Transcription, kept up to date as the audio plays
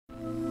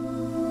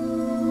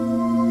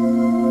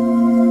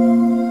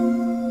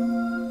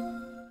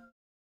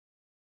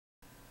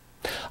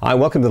Hi,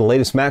 welcome to the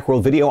latest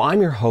Macworld video.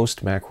 I'm your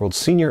host, Macworld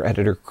Senior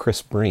Editor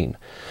Chris Breen.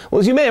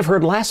 Well, as you may have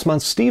heard, last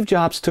month Steve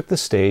Jobs took the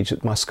stage at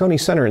Moscone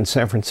Center in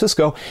San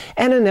Francisco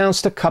and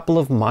announced a couple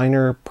of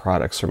minor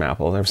products from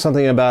Apple. There was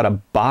something about a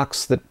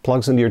box that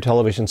plugs into your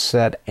television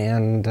set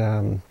and,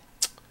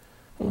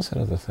 what was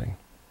that other thing?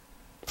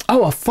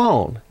 Oh, a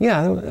phone.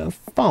 Yeah, a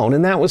phone.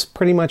 And that was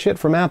pretty much it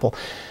from Apple.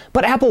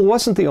 But Apple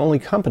wasn't the only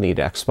company at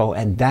Expo,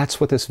 and that's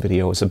what this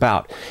video is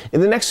about. In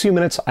the next few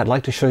minutes, I'd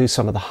like to show you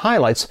some of the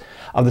highlights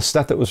of the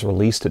stuff that was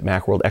released at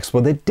Macworld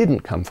Expo that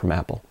didn't come from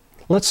Apple.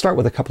 Let's start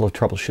with a couple of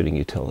troubleshooting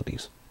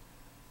utilities.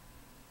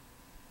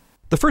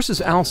 The first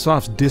is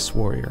Alsoft's Disk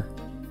Warrior.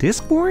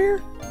 Disk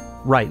Warrior?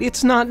 Right,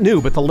 it's not new,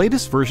 but the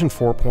latest version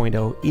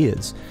 4.0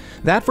 is.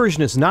 That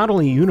version is not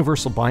only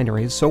universal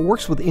binary, so it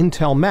works with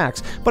Intel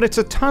Macs, but it's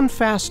a ton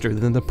faster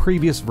than the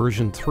previous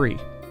version 3.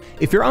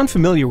 If you're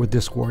unfamiliar with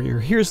Disk Warrior,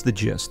 here's the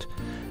gist.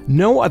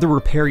 No other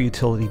repair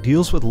utility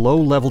deals with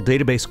low-level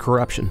database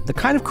corruption, the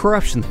kind of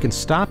corruption that can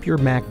stop your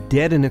Mac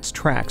dead in its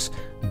tracks,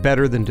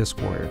 better than Disk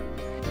Warrior.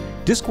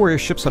 Disk Warrior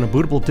ships on a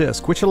bootable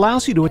disk, which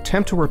allows you to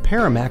attempt to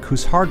repair a Mac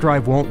whose hard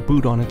drive won't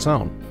boot on its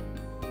own.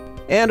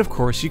 And of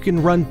course, you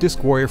can run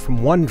Disk Warrior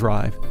from one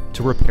drive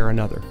to repair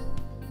another.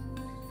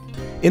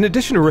 In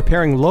addition to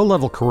repairing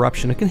low-level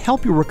corruption, it can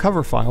help you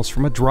recover files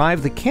from a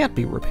drive that can't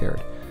be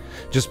repaired.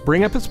 Just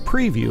bring up its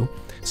preview,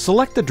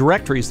 select the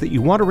directories that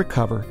you want to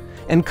recover,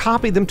 and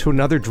copy them to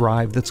another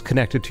drive that's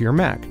connected to your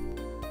Mac.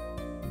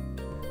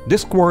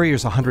 Disk Warrior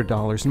is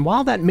 $100, and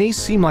while that may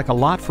seem like a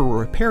lot for a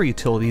repair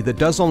utility that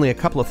does only a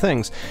couple of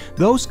things,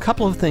 those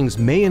couple of things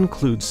may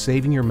include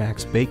saving your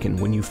Mac's bacon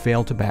when you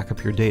fail to back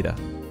up your data.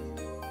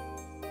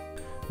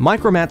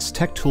 Micromat's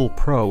TechTool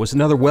Pro is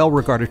another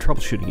well-regarded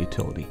troubleshooting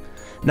utility.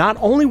 Not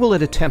only will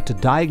it attempt to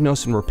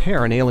diagnose and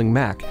repair an ailing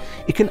Mac,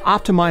 it can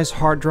optimize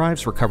hard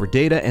drives, recover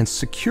data, and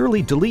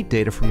securely delete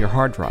data from your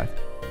hard drive.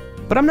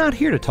 But I'm not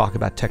here to talk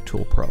about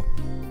TechTool Pro.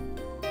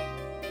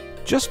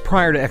 Just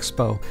prior to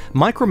Expo,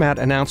 Micromat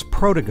announced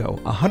ProtoGo,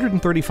 a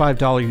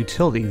 $135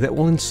 utility that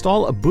will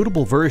install a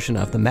bootable version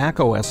of the Mac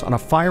OS on a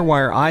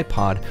FireWire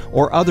iPod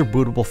or other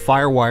bootable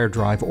FireWire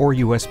drive or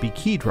USB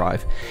key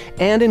drive,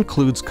 and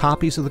includes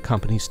copies of the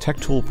company's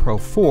TechTool Pro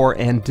 4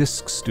 and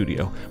Disk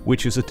Studio,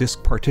 which is a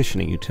disk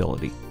partitioning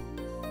utility.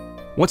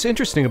 What's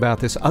interesting about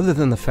this, other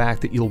than the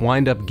fact that you'll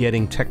wind up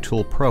getting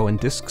TechTool Pro and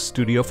Disk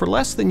Studio for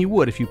less than you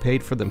would if you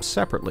paid for them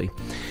separately,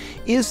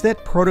 is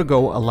that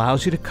ProtoGo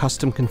allows you to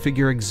custom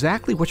configure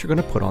exactly what you're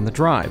going to put on the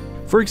drive.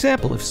 For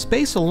example, if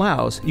space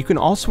allows, you can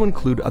also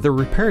include other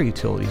repair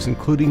utilities,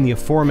 including the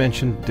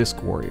aforementioned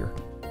Disk Warrior.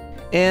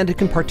 And it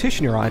can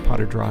partition your iPod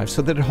or drive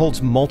so that it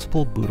holds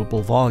multiple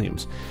bootable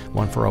volumes.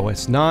 One for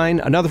OS 9,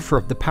 another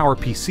for the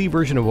PowerPC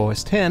version of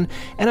OS 10,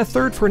 and a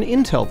third for an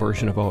Intel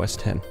version of OS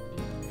 10.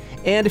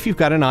 And if you've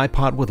got an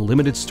iPod with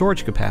limited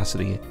storage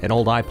capacity, an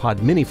old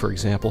iPod mini for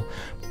example,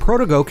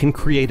 ProtoGo can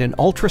create an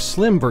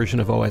ultra-slim version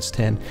of OS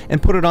X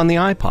and put it on the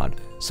iPod,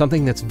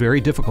 something that's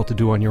very difficult to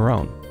do on your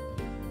own.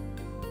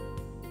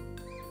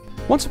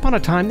 Once upon a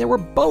time, there were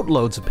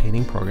boatloads of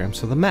painting programs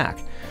for the Mac.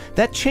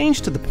 That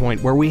changed to the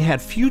point where we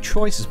had few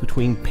choices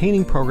between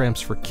painting programs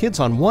for kids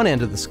on one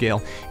end of the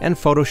scale and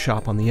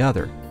Photoshop on the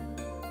other.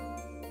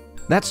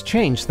 That's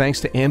changed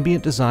thanks to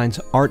Ambient Design's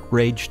Art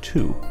Rage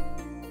 2.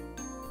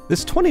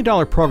 This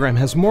 $20 program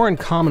has more in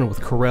common with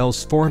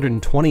Corel's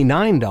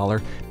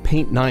 $429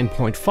 Paint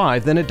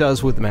 9.5 than it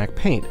does with Mac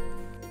Paint.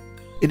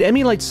 It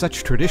emulates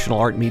such traditional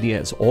art media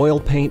as oil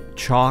paint,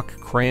 chalk,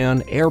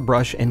 crayon,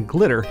 airbrush, and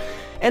glitter,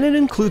 and it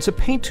includes a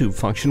paint tube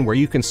function where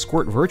you can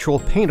squirt virtual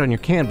paint on your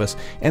canvas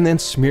and then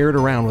smear it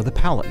around with a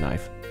palette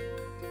knife.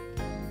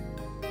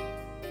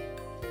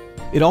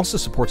 It also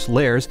supports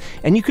layers,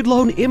 and you could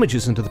load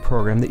images into the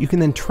program that you can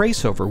then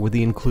trace over with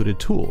the included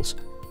tools.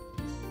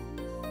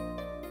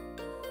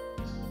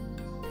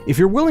 If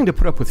you're willing to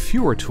put up with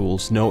fewer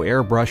tools, no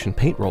airbrush and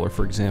paint roller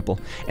for example,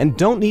 and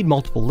don't need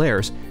multiple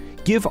layers,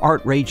 give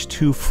Art Rage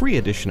 2 Free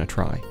Edition a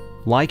try.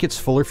 Like its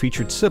fuller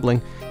featured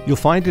sibling, you'll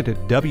find it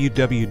at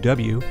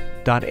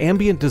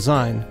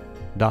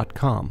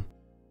www.ambientdesign.com.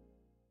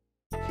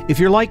 If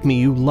you're like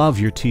me, you love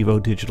your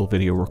TiVo digital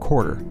video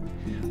recorder.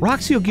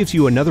 Roxio gives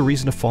you another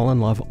reason to fall in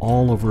love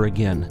all over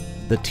again,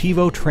 the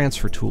TiVo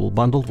Transfer Tool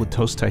bundled with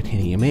Toast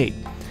Titanium 8.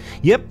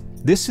 Yep,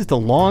 this is the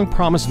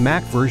long-promised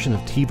Mac version of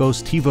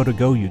TiVo's TiVo To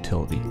Go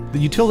utility, the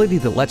utility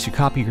that lets you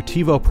copy your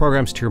TiVo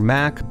programs to your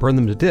Mac, burn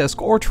them to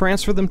disk, or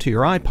transfer them to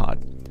your iPod.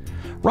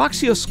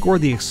 Roxio scored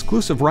the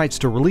exclusive rights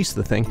to release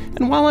the thing,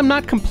 and while I'm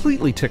not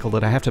completely tickled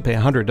that I have to pay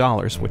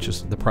 $100, which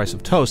is the price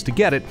of toast, to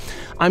get it,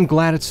 I'm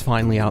glad it's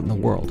finally out in the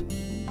world.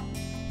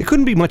 It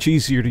couldn't be much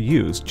easier to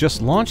use.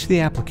 Just launch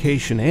the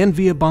application and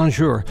via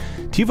Bonjour,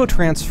 TiVo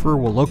Transfer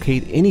will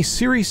locate any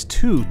Series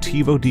 2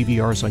 TiVo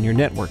DVRs on your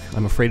network.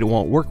 I'm afraid it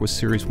won't work with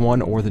Series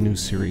 1 or the new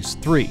Series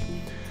 3.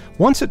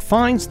 Once it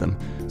finds them,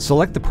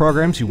 select the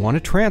programs you want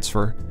to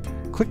transfer,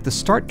 click the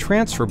Start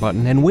Transfer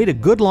button, and wait a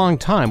good long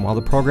time while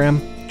the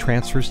program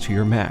transfers to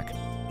your Mac.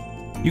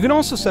 You can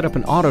also set up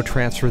an auto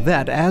transfer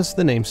that, as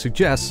the name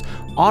suggests,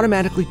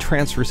 automatically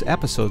transfers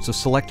episodes of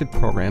selected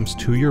programs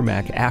to your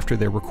Mac after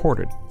they're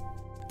recorded.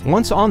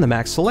 Once on the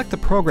Mac, select the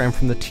program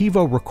from the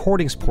TiVo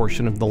Recordings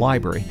portion of the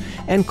library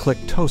and click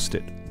Toast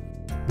It.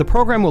 The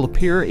program will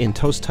appear in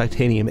Toast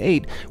Titanium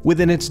 8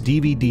 within its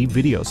DVD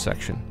video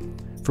section.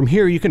 From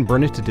here, you can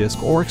burn it to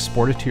disk or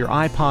export it to your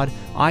iPod,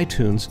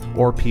 iTunes,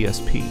 or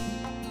PSP.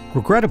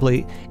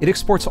 Regrettably, it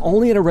exports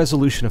only at a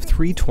resolution of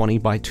 320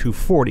 by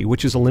 240,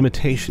 which is a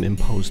limitation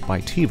imposed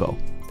by TiVo.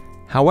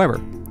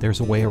 However, there's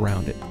a way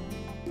around it.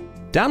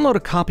 Download a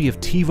copy of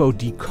TiVo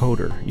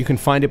Decoder. You can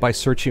find it by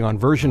searching on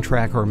Version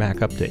Tracker or Mac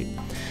Update.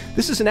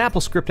 This is an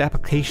AppleScript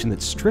application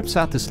that strips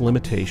out this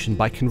limitation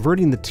by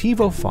converting the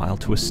TiVo file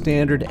to a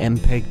standard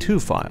MPEG-2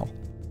 file.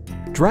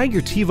 Drag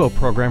your TiVo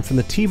program from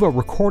the TiVo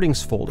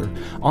Recordings folder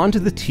onto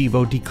the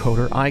TiVo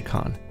Decoder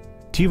icon.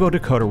 TiVo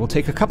Decoder will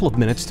take a couple of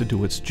minutes to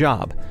do its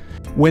job.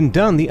 When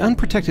done, the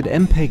unprotected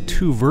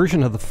MPEG-2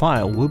 version of the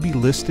file will be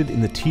listed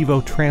in the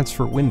TiVo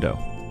Transfer window.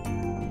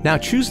 Now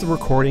choose the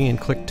recording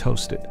and click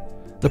Toast It.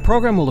 The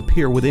program will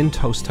appear within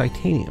Toast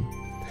Titanium.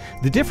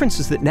 The difference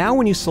is that now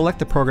when you select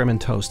the program in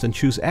Toast and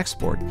choose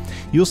Export,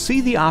 you'll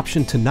see the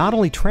option to not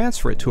only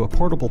transfer it to a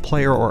portable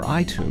player or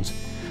iTunes,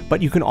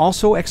 but you can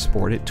also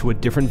export it to a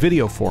different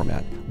video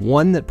format,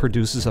 one that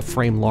produces a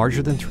frame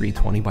larger than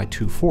 320 by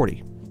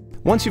 240.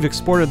 Once you've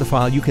exported the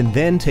file, you can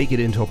then take it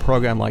into a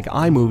program like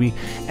iMovie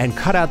and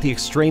cut out the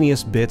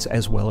extraneous bits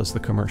as well as the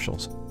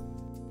commercials.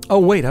 Oh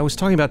wait, I was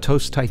talking about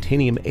Toast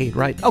Titanium 8,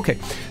 right? Okay,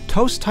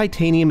 Toast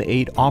Titanium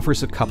 8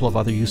 offers a couple of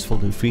other useful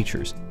new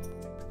features.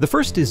 The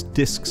first is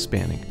disk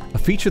spanning, a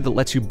feature that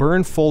lets you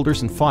burn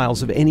folders and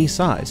files of any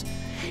size.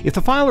 If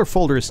the file or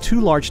folder is too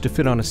large to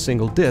fit on a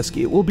single disk,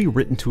 it will be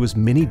written to as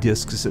many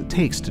disks as it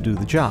takes to do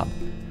the job.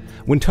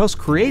 When Toast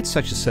creates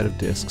such a set of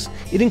disks,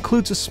 it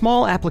includes a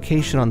small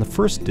application on the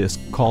first disk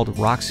called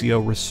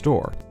Roxio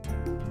Restore.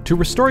 To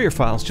restore your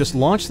files, just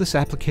launch this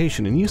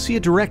application and you see a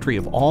directory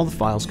of all the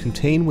files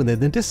contained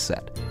within the disk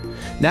set.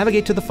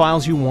 Navigate to the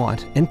files you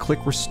want and click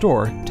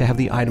Restore to have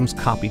the items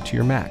copied to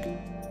your Mac.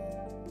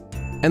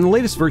 And the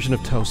latest version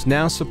of Toast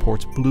now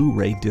supports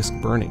Blu-ray disc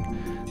burning.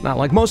 Now,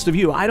 like most of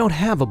you, I don't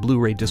have a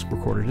Blu-ray disc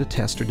recorder to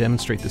test or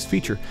demonstrate this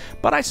feature,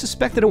 but I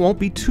suspect that it won't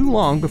be too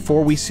long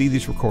before we see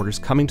these recorders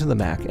coming to the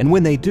Mac, and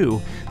when they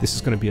do, this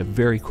is going to be a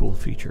very cool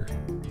feature.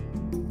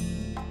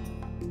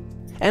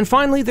 And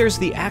finally, there's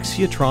the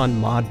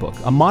Axiotron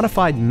Modbook, a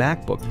modified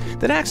MacBook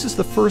that acts as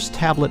the first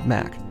tablet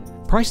Mac.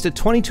 Priced at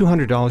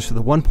 $2,200 for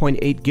the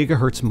 1.8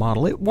 GHz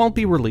model, it won't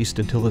be released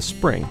until this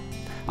spring.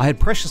 I had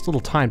precious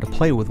little time to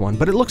play with one,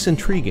 but it looks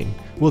intriguing.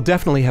 We'll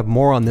definitely have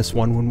more on this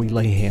one when we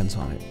lay hands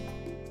on it.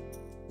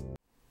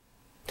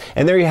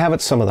 And there you have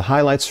it, some of the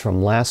highlights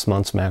from last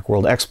month's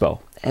Macworld Expo.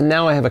 And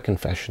now I have a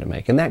confession to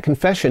make, and that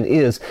confession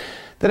is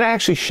that I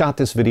actually shot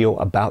this video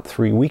about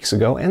 3 weeks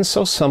ago, and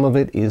so some of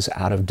it is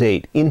out of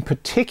date. In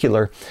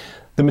particular,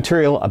 the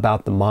material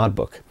about the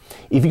Modbook.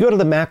 If you go to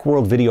the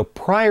Macworld video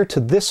prior to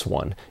this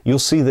one, you'll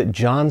see that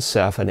John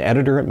Seff, an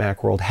editor at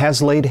Macworld,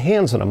 has laid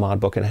hands on a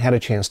Modbook and had a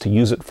chance to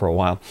use it for a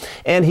while.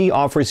 And he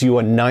offers you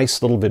a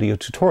nice little video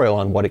tutorial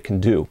on what it can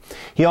do.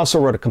 He also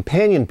wrote a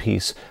companion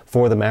piece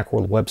for the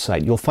Macworld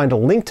website. You'll find a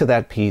link to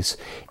that piece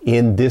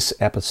in this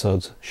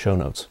episode's show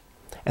notes.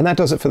 And that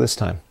does it for this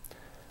time.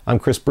 I'm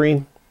Chris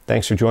Breen.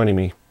 Thanks for joining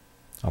me.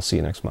 I'll see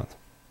you next month.